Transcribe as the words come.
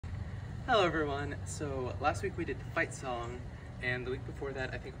Hello everyone. So last week we did fight song, and the week before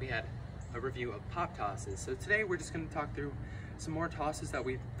that I think we had a review of pop tosses. So today we're just going to talk through some more tosses that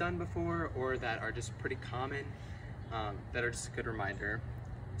we've done before or that are just pretty common, that are just a good reminder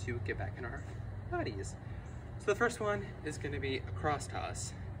to get back in our bodies. So the first one is going to be a cross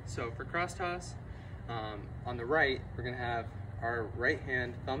toss. So for cross toss, on the right we're going to have our right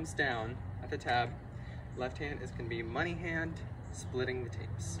hand thumbs down at the tab. Left hand is going to be money hand, splitting the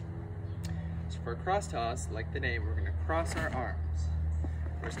tapes. So for a cross toss, like the name, we're going to cross our arms.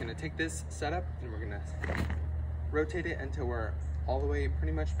 We're just going to take this setup and we're going to rotate it until we're all the way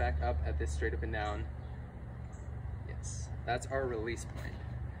pretty much back up at this straight up and down. Yes, that's our release point.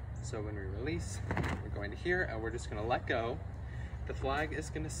 So when we release, we're going to here and we're just going to let go. The flag is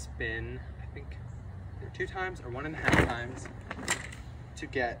going to spin, I think, either 2 times or 1.5 times to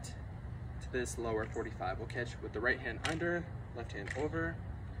get to this lower 45. We'll catch with the right hand under, left hand over,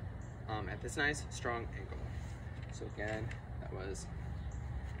 at this nice strong angle. So again, that was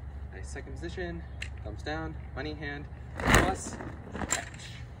nice second position, thumbs down, money hand, plus catch.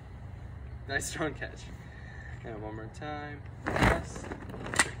 Nice strong catch. And one more time, plus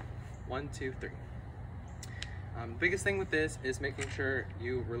 1, 2, 3. Biggest thing with this is making sure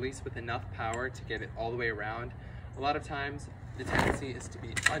you release with enough power to get it all the way around. A lot of times the tendency is to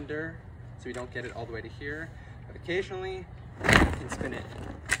be under, so we don't get it all the way to here, but occasionally you can spin it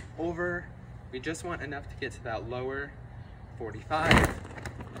over. We just want enough to get to that lower 45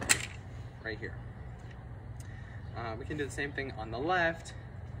 right here. We can do the same thing on the left.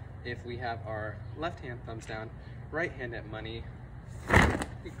 If we have our left hand thumbs down, right hand at money,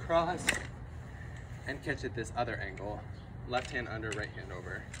 we cross and catch at this other angle. Left hand under, right hand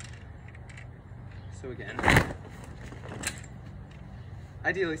over. So again,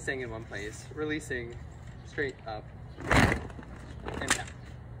 ideally staying in one place, releasing straight up and down.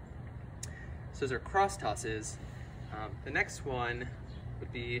 So those are cross tosses. The next one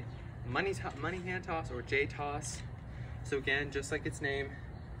would be money hand toss or J toss. So again, just like its name,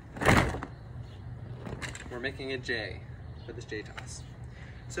 we're making a J for this J toss.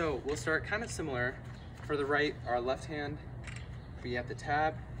 So we'll start kind of similar. For the right, our left hand, we have the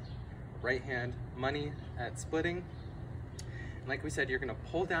tab, right hand, money at splitting. And like we said, you're gonna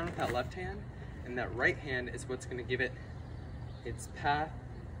pull down with that left hand, and that right hand is what's gonna give it its path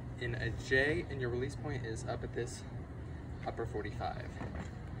in a J, and your release point is up at this upper 45.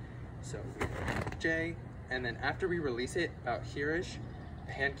 So J, and then after we release it, about here-ish,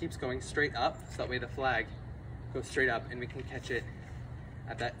 the hand keeps going straight up, so that way the flag goes straight up and we can catch it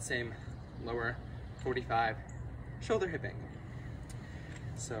at that same lower 45 shoulder hip angle.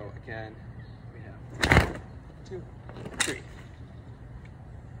 So again, we have 1, 2, 3.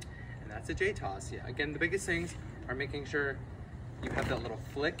 And that's a J toss. Yeah, again, the biggest things are making sure you have that little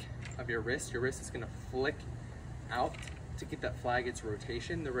flick of your wrist. Your wrist is going to flick out to get that flag its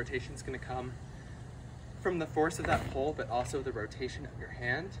rotation. The rotation is going to come from the force of that pull, but also the rotation of your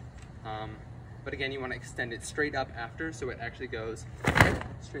hand. But again, you want to extend it straight up after, so it actually goes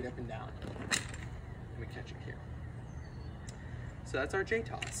straight up and down. And we catch it here. So that's our J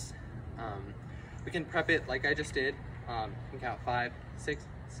toss. We can prep it like I just did. You can count 5, 6,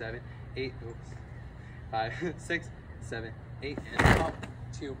 7, 8. Oops. 5, 6, 7, 8, and 1,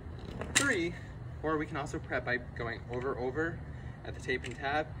 2, 3. Or we can also prep by going over at the tape and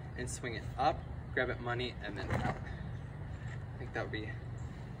tab and swing it up, grab it money, and then out. I think that would be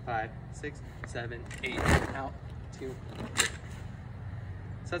 5, 6, 7, 8, out, 2, 3.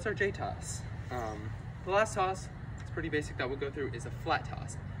 So that's our J toss. The last toss, it's pretty basic that we'll go through, is a flat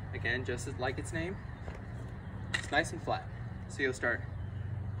toss. Again, just as like its name, it's nice and flat. So you'll start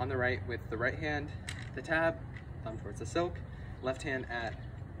on the right with the right hand, the tab, thumb towards the silk, left hand at,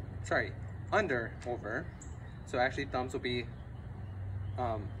 under, over. So actually thumbs will be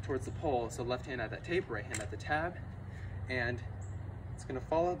towards the pole, so left hand at that tape, right hand at the tab, and it's gonna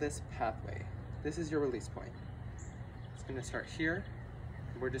follow this pathway. This is your release point. It's gonna start here,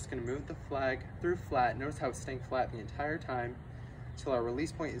 and we're just gonna move the flag through flat. Notice how it's staying flat the entire time until our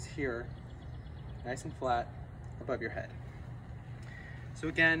release point is here, nice and flat above your head. So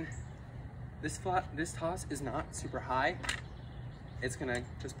again, this toss is not super high. It's gonna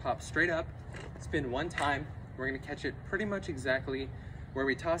just pop straight up, spin 1 time. We're gonna catch it pretty much exactly where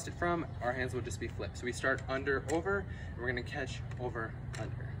we tossed it from. Our hands will just be flipped. So we start under, over, and we're gonna catch over,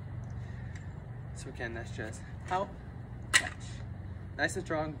 under. So again, that's just out, catch. Nice and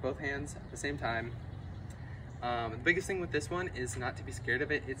strong, both hands at the same time. The biggest thing with this one is not to be scared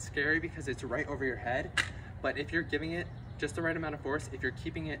of it. It's scary because it's right over your head, but if you're giving it just the right amount of force, if you're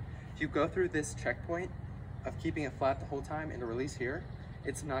keeping it, if you go through this checkpoint of keeping it flat the whole time and a release here,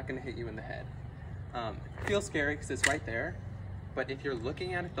 it's not gonna hit you in the head. It feels scary because it's right there, but if you're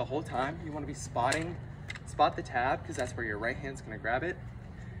looking at it the whole time, you wanna be spot the tab, because that's where your right hand's gonna grab it.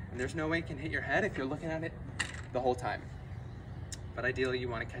 And there's no way it can hit your head if you're looking at it the whole time. But ideally you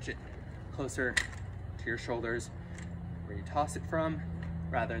wanna catch it closer to your shoulders, where you toss it from,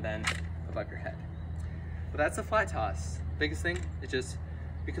 rather than above your head. But that's a flat toss. Biggest thing is just,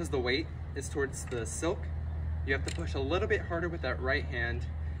 because the weight is towards the silk, you have to push a little bit harder with that right hand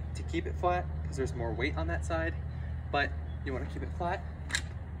to keep it flat, because there's more weight on that side, but you want to keep it flat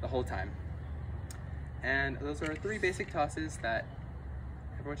the whole time. And those are 3 basic tosses that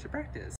everyone should practice.